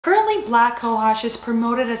Currently, Black Cohosh is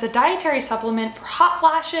promoted as a dietary supplement for hot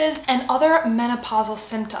flashes and other menopausal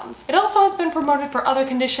symptoms. It also has been promoted for other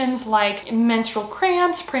conditions like menstrual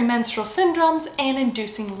cramps, premenstrual syndromes, and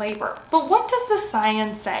inducing labor. But what does the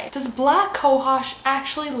science say? Does Black Cohosh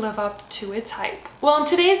actually live up to its hype? Well, in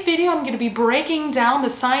today's video, I'm going to be breaking down the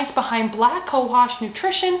science behind Black Cohosh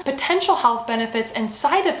nutrition, potential health benefits and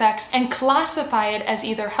side effects, and classify it as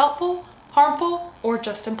either helpful, harmful, or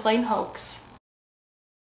just a plain hoax.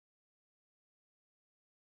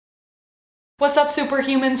 What's up,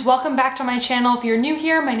 superhumans? Welcome back to my channel. If you're new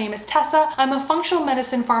here, my name is Tessa. I'm a functional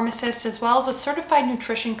medicine pharmacist as well as a certified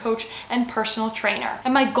nutrition coach and personal trainer.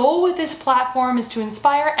 And my goal with this platform is to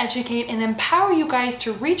inspire, educate, and empower you guys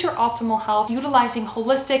to reach your optimal health utilizing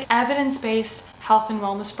holistic, evidence-based health and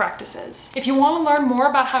wellness practices. If you want to learn more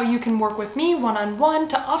about how you can work with me one-on-one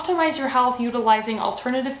to optimize your health utilizing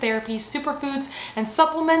alternative therapies, superfoods, and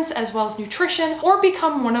supplements, as well as nutrition, or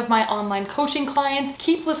become one of my online coaching clients,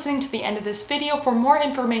 keep listening to the end of this video for more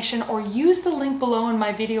information, or use the link below in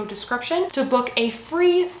my video description to book a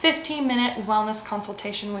free 15-minute wellness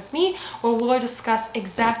consultation with me, where we'll discuss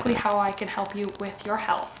exactly how I can help you with your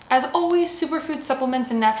health. As always, superfood supplements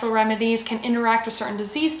and natural remedies can interact with certain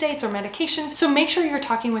disease states or medications, so make sure you're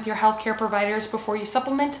talking with your healthcare providers before you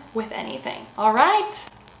supplement with anything. All right?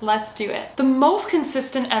 Let's do it. The most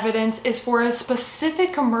consistent evidence is for a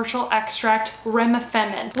specific commercial extract,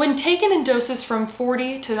 remifemin. When taken in doses from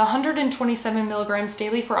 40 to 127 milligrams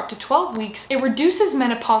daily for up to 12 weeks, it reduces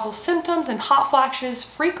menopausal symptoms and hot flashes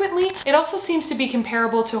frequently. It also seems to be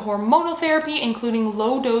comparable to hormonal therapy, including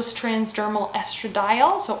low-dose transdermal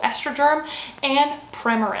estradiol, so estroderm, and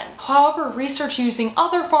Premarin. However, research using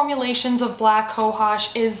other formulations of Black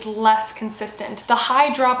Cohosh is less consistent. The high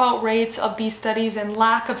dropout rates of these studies and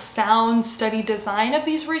lack of sound study design of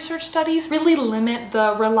these research studies really limit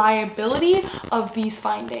the reliability of these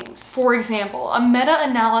findings. For example, a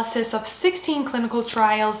meta-analysis of 16 clinical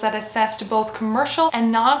trials that assessed both commercial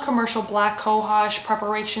and non-commercial Black Cohosh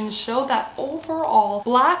preparations showed that overall,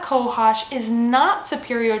 Black Cohosh is not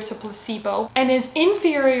superior to placebo and is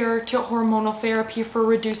inferior to hormonal therapy for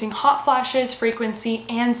reducing hot flashes, frequency,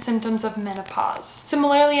 and symptoms of menopause.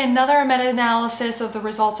 Similarly, another meta-analysis of the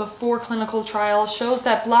results of 4 clinical trials shows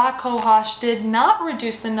that Black Cohosh did not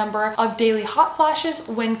reduce the number of daily hot flashes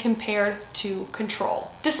when compared to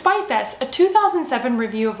control. Despite this, a 2007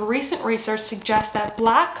 review of recent research suggests that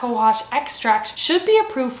Black Cohosh extracts should be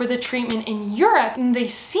approved for the treatment in Europe, and they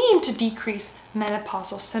seem to decrease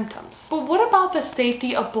menopausal symptoms. But what about the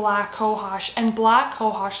safety of Black Cohosh and Black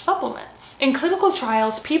Cohosh supplements? In clinical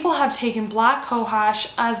trials, people have taken Black Cohosh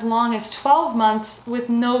as long as 12 months with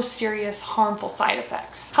no serious harmful side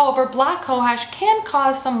effects. However, Black Cohosh can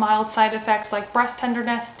cause some mild side effects like breast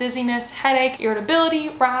tenderness, dizziness, headache, irritability,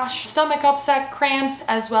 rash, stomach upset, cramps,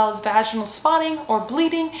 as well as vaginal spotting or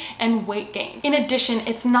bleeding and weight gain. In addition,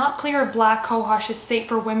 it's not clear if Black Cohosh is safe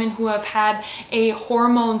for women who have had a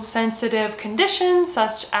hormone-sensitive condition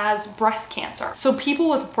such as breast cancer. So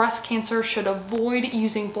people with breast cancer should avoid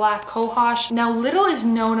using Black Cohosh. Now, little is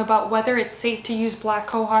known about whether it's safe to use Black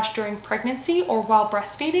Cohosh during pregnancy or while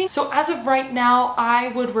breastfeeding. So as of right now, I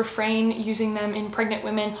would refrain using them in pregnant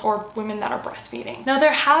women or women that are breastfeeding. Now,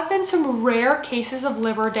 there have been some rare cases of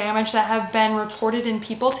liver damage that have been reported in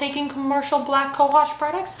people taking commercial Black Cohosh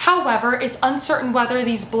products. However, it's uncertain whether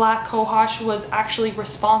these Black Cohosh was actually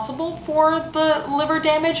responsible for the liver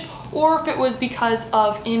damage or if it was because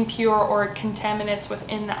of impure or contaminants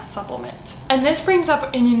within that supplement. And this brings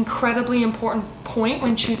up an incredibly important point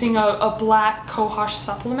when choosing a Black Cohosh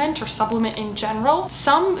supplement or supplement in general.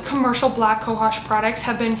 Some commercial Black Cohosh products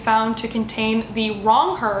have been found to contain the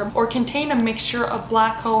wrong herb or contain a mixture of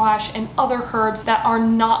Black Cohosh and other herbs that are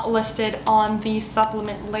not listed on the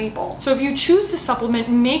supplement label. So if you choose to supplement,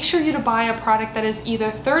 make sure you to buy a product that is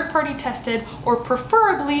either third-party tested or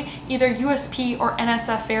preferably either USP or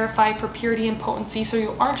NSF verified for purity and potency, so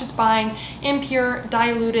you aren't just buying impure,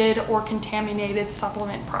 diluted, or contaminated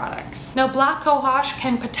supplement products. Now, Black Cohosh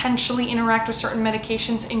can potentially interact with certain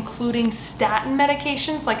medications, including statin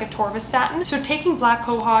medications like atorvastatin. So taking Black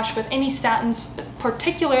Cohosh with any statins,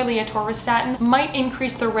 particularly atorvastatin, might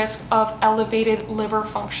increase the risk of elevated liver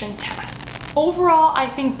function tests. Overall, I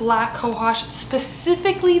think Black Cohosh,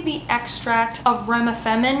 specifically the extract of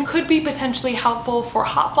remifemin, could be potentially helpful for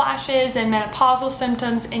hot flashes and menopausal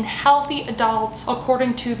symptoms in healthy adults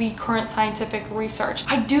according to the current scientific research.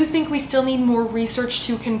 I do think we still need more research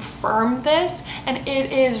to confirm this, and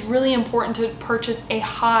it is really important to purchase a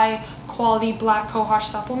high quality Black Cohosh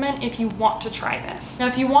supplement if you want to try this. Now,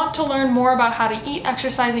 if you want to learn more about how to eat,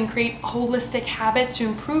 exercise, and create holistic habits to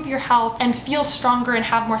improve your health and feel stronger and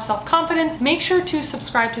have more self-confidence, make sure to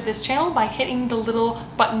subscribe to this channel by hitting the little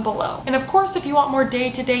button below. And of course, if you want more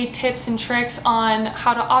day-to-day tips and tricks on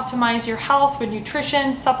how to optimize your health with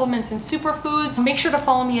nutrition, supplements, and superfoods, make sure to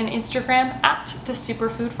follow me on Instagram at the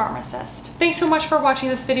Superfood Pharmacist. Thanks so much for watching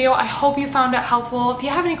this video. I hope you found it helpful. If you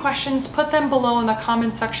have any questions, put them below in the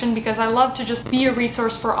comment section because I love to just be a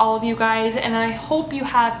resource for all of you guys, and I hope you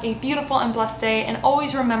have a beautiful and blessed day, and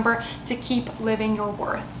always remember to keep living your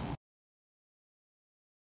worth.